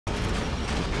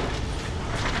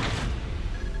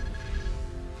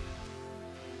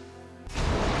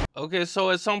Okay, so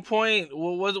at some point,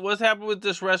 what's happened with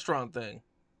this restaurant thing?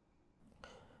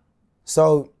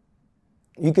 So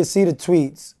you can see the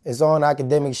tweets. It's on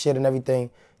academic shit and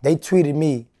everything. They tweeted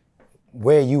me,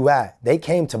 where you at? They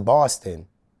came to Boston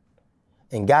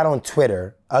and got on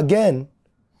Twitter, again,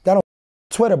 got on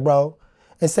Twitter, bro,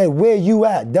 and said, where you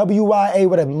at? WYA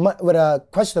with a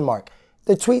question mark.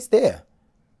 The tweet's there.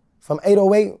 From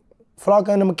 808, Flocka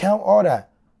and them account, all that.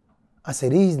 I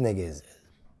said, these niggas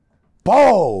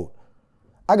bold.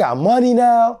 I got money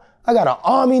now. I got an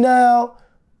army now.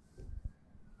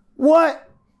 What?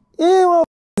 You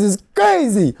this is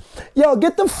crazy. Yo,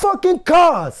 get the fucking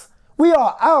cars. We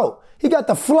are out. He got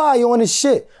the flyer on his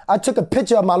shit. I took a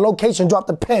picture of my location, dropped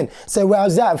a pen, said where I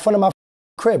was at in front of my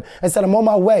crib, and said I'm on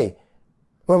my way.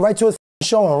 Went right to his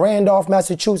show in Randolph,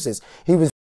 Massachusetts. He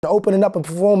was opening up and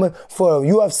performing for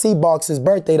UFC Box's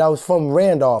birthday that was from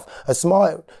Randolph, a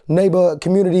small neighbor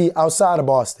community outside of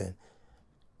Boston.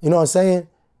 You know what I'm saying?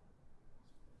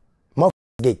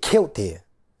 Motherfuckers get killed there.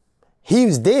 He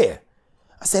was there.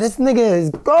 I said, this nigga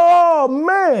is, oh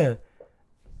man.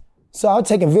 So I'm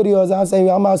taking videos, I say,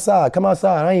 I'm outside, come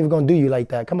outside. I ain't even gonna do you like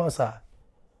that, come outside.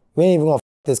 We ain't even gonna f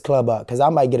this club up, cause I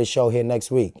might get a show here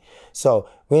next week. So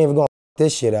we ain't even gonna f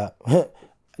this shit up.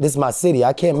 This is my city,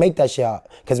 I can't make that shit out.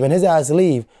 Cause when his ass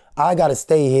leave, I gotta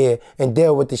stay here and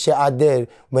deal with the shit I did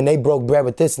when they broke bread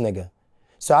with this nigga.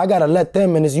 So I gotta let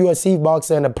them and this UFC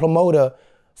boxer and the promoter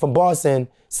from Boston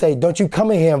say, don't you come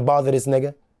in here and bother this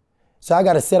nigga. So I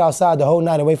gotta sit outside the whole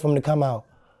night and wait for him to come out.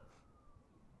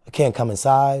 I can't come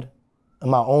inside. In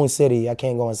my own city, I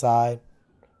can't go inside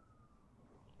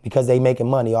because they making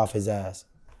money off his ass.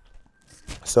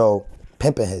 So,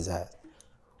 pimping his ass.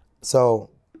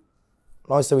 So,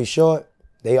 long story short,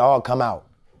 they all come out.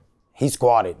 He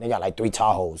squatted. They got like 3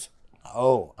 Tahoes.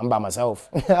 Oh, I'm by myself.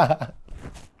 You know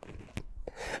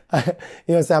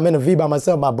what I'm saying? I'm in the V by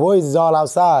myself. My boys is all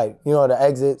outside. You know, the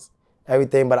exits,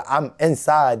 everything. But I'm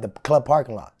inside the club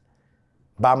parking lot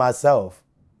by myself.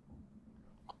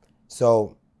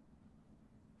 So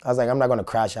I was like, I'm not going to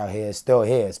crash out here. It's still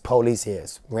here. It's police here.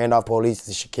 It's Randolph police,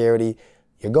 it's security.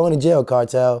 You're going to jail,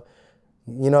 Cartel.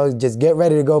 You know, just get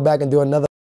ready to go back and do another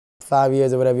 5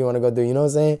 years or whatever you want to go do. You know what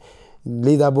I'm saying?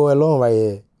 Leave that boy alone right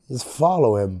here. Just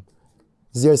follow him.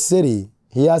 It's your city.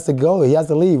 He has to go. He has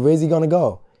to leave. Where's he going to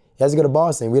go? He has to go to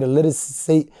Boston. We're the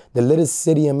littest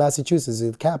city in Massachusetts,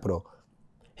 the capital.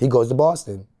 He goes to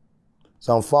Boston.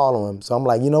 So I'm following him. So I'm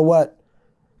like, you know what?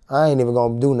 I ain't even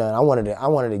gonna do nothing. I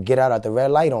wanted to get out at the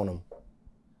red light on him.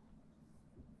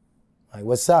 Like,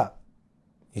 what's up?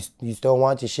 You still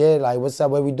want your shit? Like, what's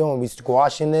up? What we doing? We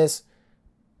squashing this?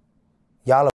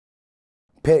 Y'all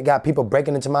got people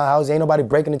breaking into my house. Ain't nobody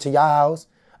breaking into your house.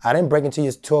 I didn't break into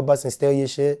your tour bus and steal your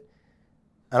shit.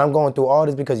 And I'm going through all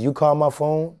this because you called my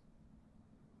phone.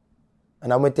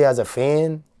 And I went there as a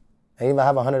fan. I didn't even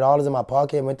have $100 in my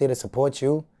pocket. I went there to support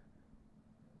you.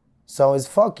 So it's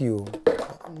fuck you.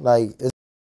 Like,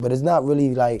 but it's not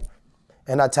really like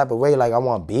in that type of way, like I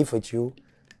want beef with you.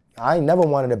 I ain't never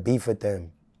wanted to beef with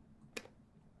them.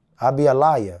 I'd be a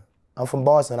liar. I'm from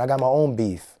Boston. I got my own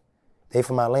beef. They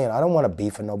from Atlanta. I don't want to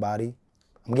beef with nobody.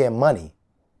 I'm getting money.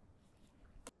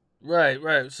 Right,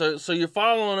 right. So you're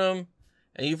following him,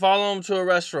 and you follow him to a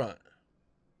restaurant.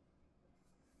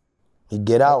 He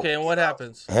get out. Okay, and what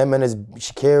happens? Him and his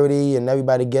security and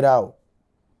everybody get out.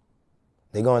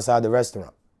 They go inside the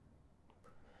restaurant.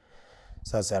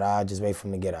 So I said, I'll just wait for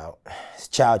him to get out. It's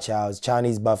chow chow, it's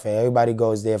Chinese buffet. Everybody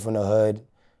goes there from the hood.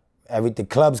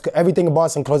 Everything in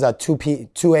Boston closes at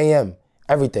 2 a.m.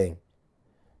 Everything.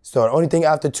 So the only thing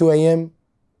after 2 a.m.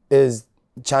 is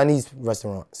Chinese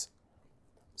restaurants.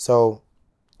 So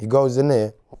he goes in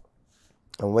there.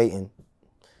 I'm waiting.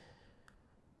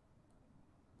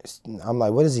 I'm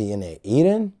like, what is he in there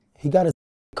eating? He got his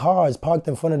cars parked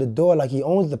in front of the door like he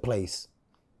owns the place.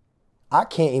 I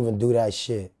can't even do that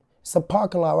shit. It's a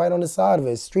parking lot right on the side of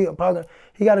it. Street parking.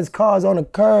 He got his cars on the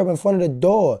curb in front of the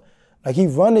door. Like he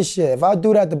run this shit. If I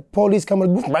do that, the police come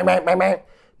and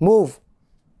move.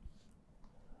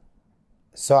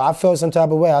 So I felt some type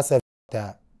of way. I said, F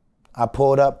that. I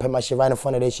pulled up, put my shit right in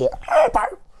front of this shit.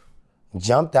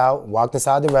 Jumped out, walked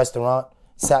inside the restaurant,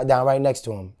 sat down right next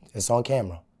to him. It's on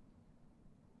camera.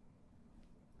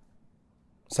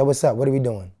 So what's up? What are we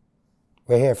doing?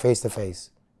 We're here face to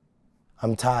face.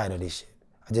 I'm tired of this shit.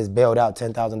 I just bailed out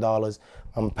 $10,000.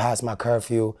 I'm past my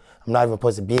curfew. I'm not even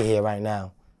supposed to be here right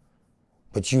now.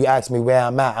 But you asked me where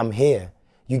I'm at, I'm here.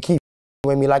 You keep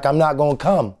with me like I'm not gonna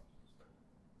come.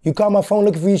 You called my phone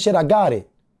looking for your shit, I got it.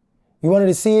 You wanted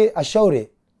to see it, I showed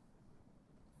it.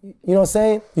 You know what I'm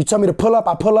saying? You told me to pull up,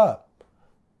 I pull up.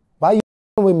 Why you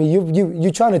with me?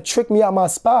 You trying to trick me out my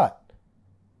spot.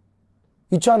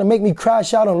 You trying to make me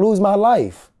crash out and lose my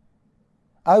life.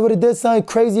 I would have did something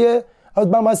crazier. I was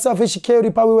by myself in security,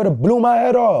 probably would have blew my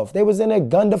head off. They was in there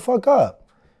gunned the fuck up.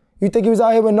 You think he was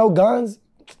out here with no guns?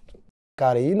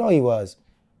 Got it, you know he was.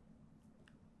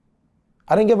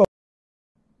 I didn't give a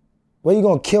What, you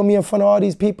gonna kill me in front of all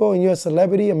these people and you're a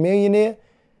celebrity, a millionaire?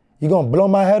 You gonna blow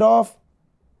my head off?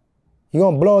 You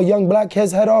gonna blow a young black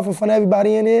kid's head off in front of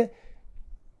everybody in here?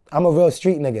 I'm a real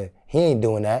street nigga. He ain't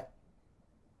doing that.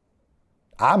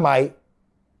 I might,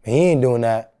 but he ain't doing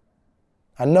that.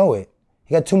 I know it.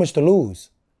 He got too much to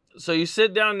lose. So you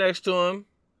sit down next to him,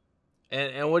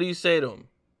 and what do you say to him?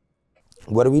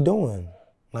 What are we doing?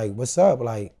 Like, what's up?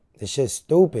 Like, this shit's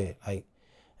stupid. Like,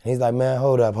 and he's like, man,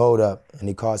 hold up. And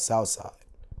he called Southside.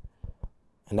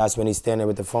 And that's when he's standing there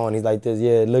with the phone. He's like this,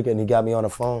 yeah, look, and he got me on the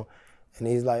phone. And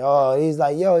he's like,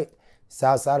 yo,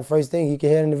 Southside, the first thing you can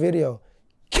hear in the video,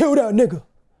 kill that nigga.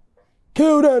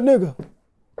 Kill that nigga.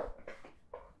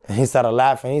 And he started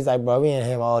laughing. He's like, bro, we ain't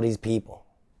hear all these people.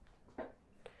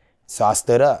 So I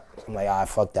stood up. I'm like, all right,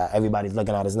 fuck that. Everybody's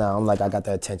looking at us now. I'm like, I got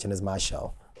the attention. It's my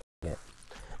show. Yeah.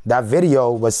 That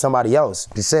video was somebody else.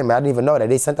 You see me? I didn't even know that.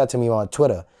 They sent that to me on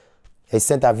Twitter. They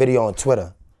sent that video on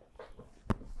Twitter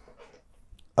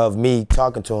of me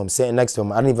talking to him, sitting next to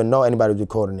him. I didn't even know anybody was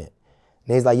recording it.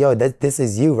 And he's like, yo, this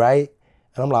is you, right?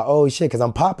 And I'm like, oh shit, because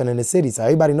I'm popping in the city, so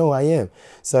everybody know who I am.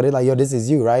 So they're like, yo, this is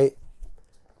you, right?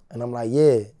 And I'm like,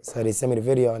 yeah. So they sent me the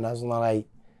video, and I was like,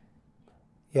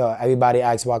 yo, everybody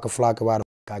asked Waka Flocka why the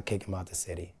fuck I kicked him out the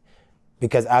city.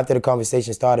 Because after the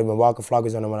conversation started, when Waka Flocka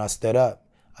was on him, when I stood up,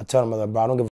 I told him, I was like, bro, I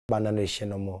don't give a fuck about none of this shit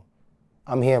no more.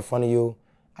 I'm here in front of you.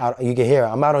 You can hear it.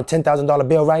 I'm out on $10,000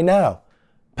 bill right now.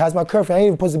 Past my curfew. I ain't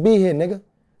even supposed to be here, nigga.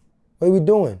 What are we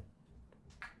doing?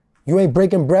 You ain't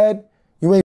breaking bread?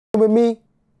 You ain't with me?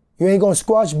 You ain't gonna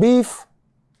squash beef?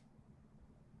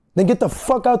 Then get the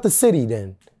fuck out the city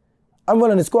then. I'm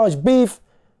willing to squash beef,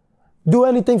 do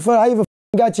anything for it. I even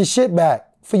got your shit back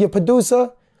for your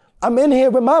producer. I'm in here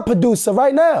with my producer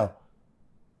right now.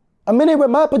 I'm in here with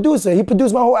my producer. He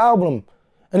produced my whole album.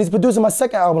 And he's producing my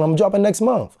second album. I'm dropping next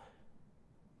month.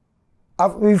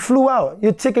 We flew out.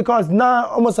 Your ticket cost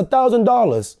almost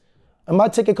 $1,000. And my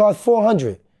ticket cost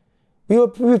 $400.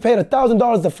 We paid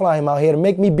 $1,000 to fly him out here to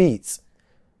make me beats.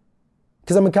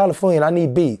 Because I'm in California and I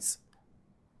need beats.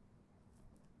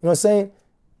 You know what I'm saying?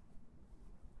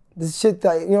 This shit, you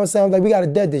know what I'm saying? Like, we gotta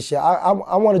dead this shit. I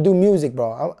want to do music,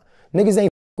 bro. Niggas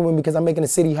ain't with me because I'm making the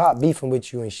city hot, beefing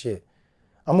with you and shit.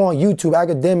 I'm on YouTube,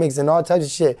 academics and all types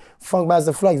of shit. Funk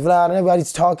Master Flex, Vlad, and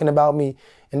everybody's talking about me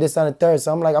and this and the third.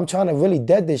 So I'm like, I'm trying to really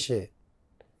dead this shit.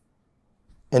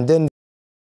 And then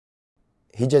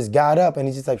he just got up and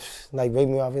he just like waved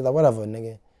me off. He's like, whatever,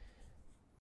 nigga.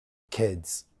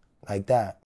 Kids, like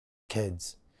that,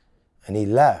 kids. And he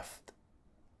left.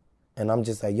 And I'm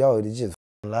just like, yo, they just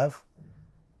left.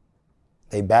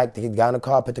 They got in the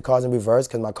car, put the cars in reverse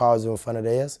because my car was in front of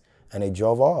theirs, and they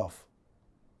drove off.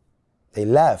 They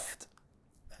left.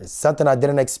 It's something I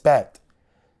didn't expect.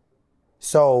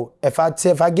 So if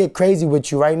I get crazy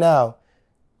with you right now,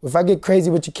 if I get crazy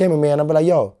with your cameraman, I'll be like,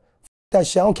 yo, f that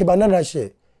shit, I don't care about none of that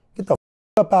shit. Get the f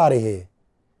up out of here.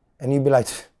 And you'd be like,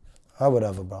 oh,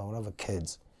 whatever, bro, whatever,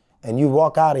 kids. And you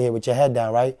walk out of here with your head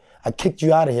down, right? I kicked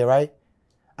you out of here, right?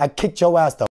 I kicked your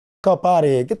ass the f up out of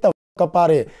here. Get the f up out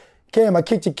of here. Cam, I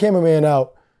kicked your cameraman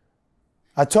out.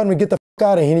 I told him to get the f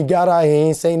out of here, and he got out of here, he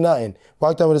ain't say nothing.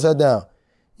 Walked out with his head down.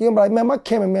 You gonna be like, man, my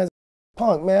cameraman's a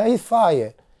punk, man, he's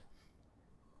fired.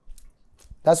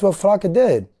 That's what Flocka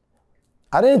did.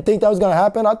 I didn't think that was gonna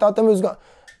happen. I thought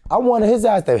I wanted his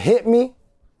ass to hit me.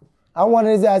 I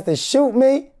wanted his ass to shoot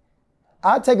me.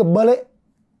 I'll take a bullet.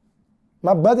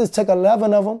 My brothers took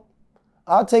 11 of them.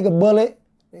 I'll take a bullet,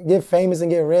 get famous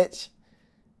and get rich.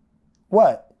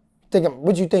 What?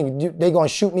 What you think? They gonna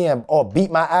shoot me or beat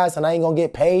my ass and I ain't gonna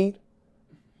get paid?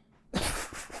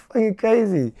 Fucking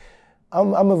crazy.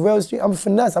 I'm a real street, I'm a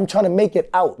finesse. I'm trying to make it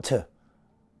out.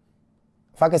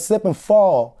 If I can slip and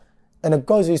fall in a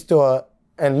grocery store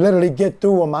and literally get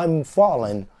through them, I'm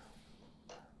falling.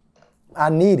 I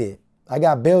need it. I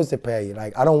got bills to pay.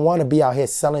 Like, I don't want to be out here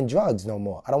selling drugs no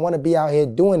more. I don't want to be out here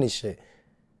doing this shit.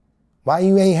 Why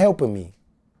you ain't helping me?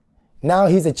 Now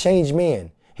he's a changed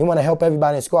man. He want to help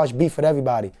everybody and squash beef with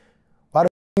everybody. Why the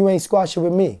f you ain't squashing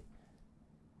with me?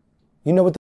 You know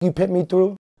what the f you put me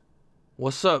through?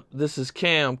 What's up? This is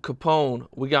Cam Capone.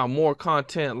 We got more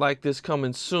content like this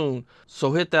coming soon.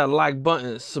 So hit that like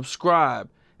button, subscribe,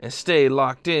 and stay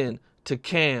locked in to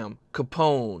Cam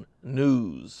Capone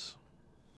News.